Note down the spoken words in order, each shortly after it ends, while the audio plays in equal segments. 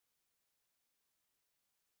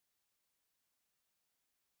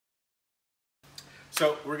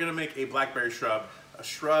So we're gonna make a blackberry shrub. A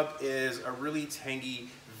shrub is a really tangy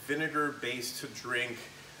vinegar-based drink.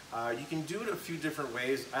 You can do it a few different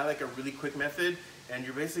ways. I like a really quick method, and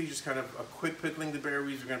you're basically just kind of a quick pickling the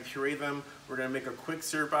berries. We're gonna puree them. We're gonna make a quick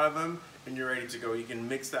syrup out of them, and you're ready to go. You can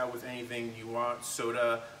mix that with anything you want,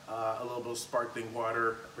 soda, a little bit of sparkling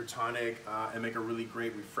water or tonic, and make a really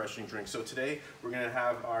great, refreshing drink. So today we're gonna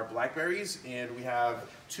have our blackberries, and we have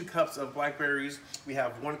 2 cups of blackberries. We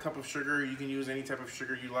have 1 cup of sugar. You can use any type of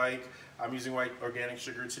sugar you like. I'm using white organic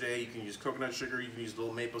sugar today. You can use coconut sugar. You can use a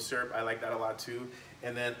little maple syrup. I like that a lot too.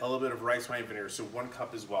 And then a little bit of rice wine vinegar, so 1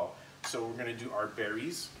 cup as well. So we're gonna do our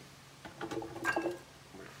berries.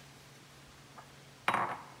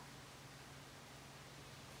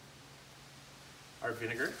 Our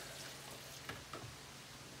vinegar.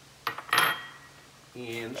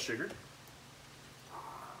 And sugar.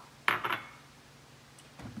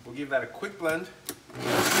 We'll give that a quick blend.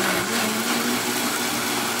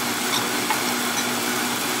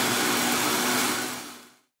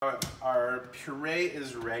 Our puree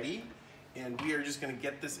is ready, and we are just gonna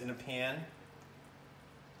get this in a pan,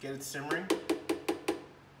 get it simmering.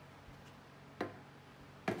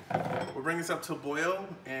 We'll bring this up to a boil,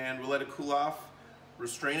 and we'll let it cool off,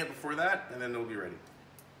 restrain it before that, and then it'll be ready.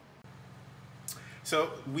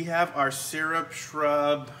 So we have our syrup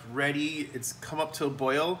shrub ready. It's come up to a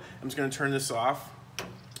boil. I'm just gonna turn this off,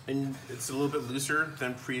 and it's a little bit looser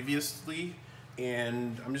than previously,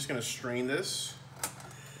 and I'm just gonna strain this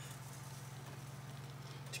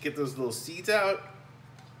to get those little seeds out.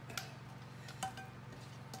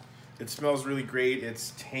 It smells really great.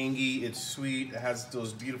 It's tangy, it's sweet. It has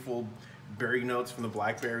those beautiful berry notes from the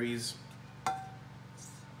blackberries.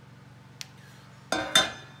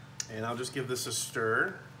 And I'll just give this a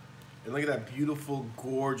stir. And look at that beautiful,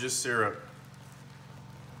 gorgeous syrup.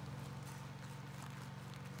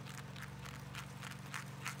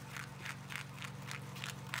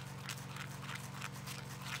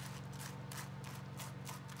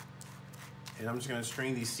 And I'm just gonna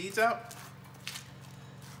strain these seeds out.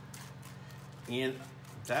 And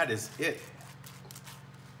that is it.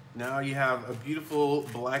 Now you have a beautiful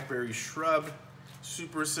blackberry shrub.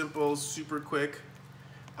 Super simple, super quick.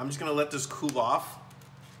 I'm just gonna let this cool off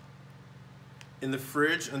in the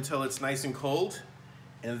fridge until it's nice and cold,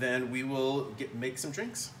 and then we will make some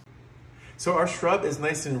drinks. So our shrub is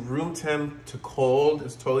nice and room temp to cold.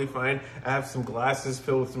 It's totally fine. I have some glasses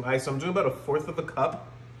filled with some ice. So I'm doing about 1/4 of a cup.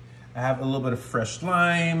 I have a little bit of fresh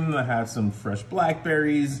lime. I have some fresh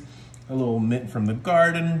blackberries, a little mint from the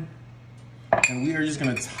garden. And we are just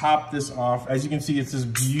gonna top this off. As you can see, it's this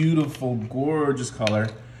beautiful, gorgeous color.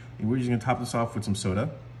 And we're just gonna top this off with some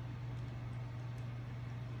soda.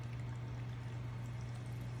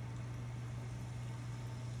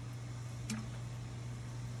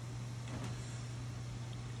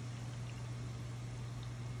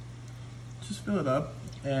 Just fill it up.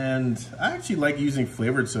 And I actually like using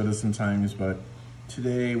flavored soda sometimes, but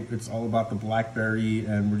today it's all about the blackberry,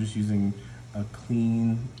 and we're just using a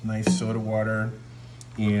clean, nice soda water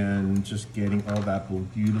and just getting all that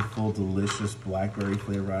beautiful, delicious blackberry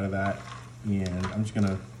flavor out of that. And I'm just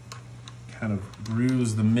gonna kind of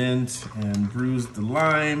bruise the mint and bruise the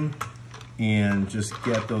lime and just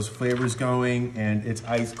get those flavors going. And it's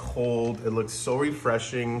ice cold. It looks so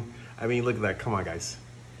refreshing. I mean, look at that, come on guys.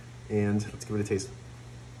 And let's give it a taste.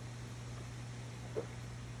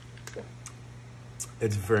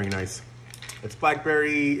 It's very nice. It's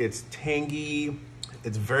blackberry, it's tangy,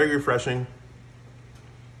 it's very refreshing.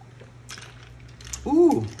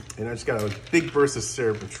 Ooh, and I just got a big burst of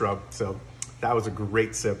syrup and shrub, so that was a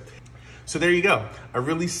great sip. So there you go, a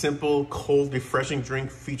really simple, cold, refreshing drink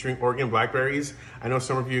featuring Oregon blackberries. I know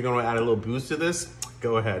some of you are gonna add a little booze to this.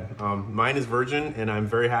 Go ahead. Mine is virgin, and I'm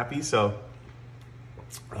very happy, so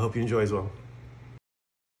I hope you enjoy as well.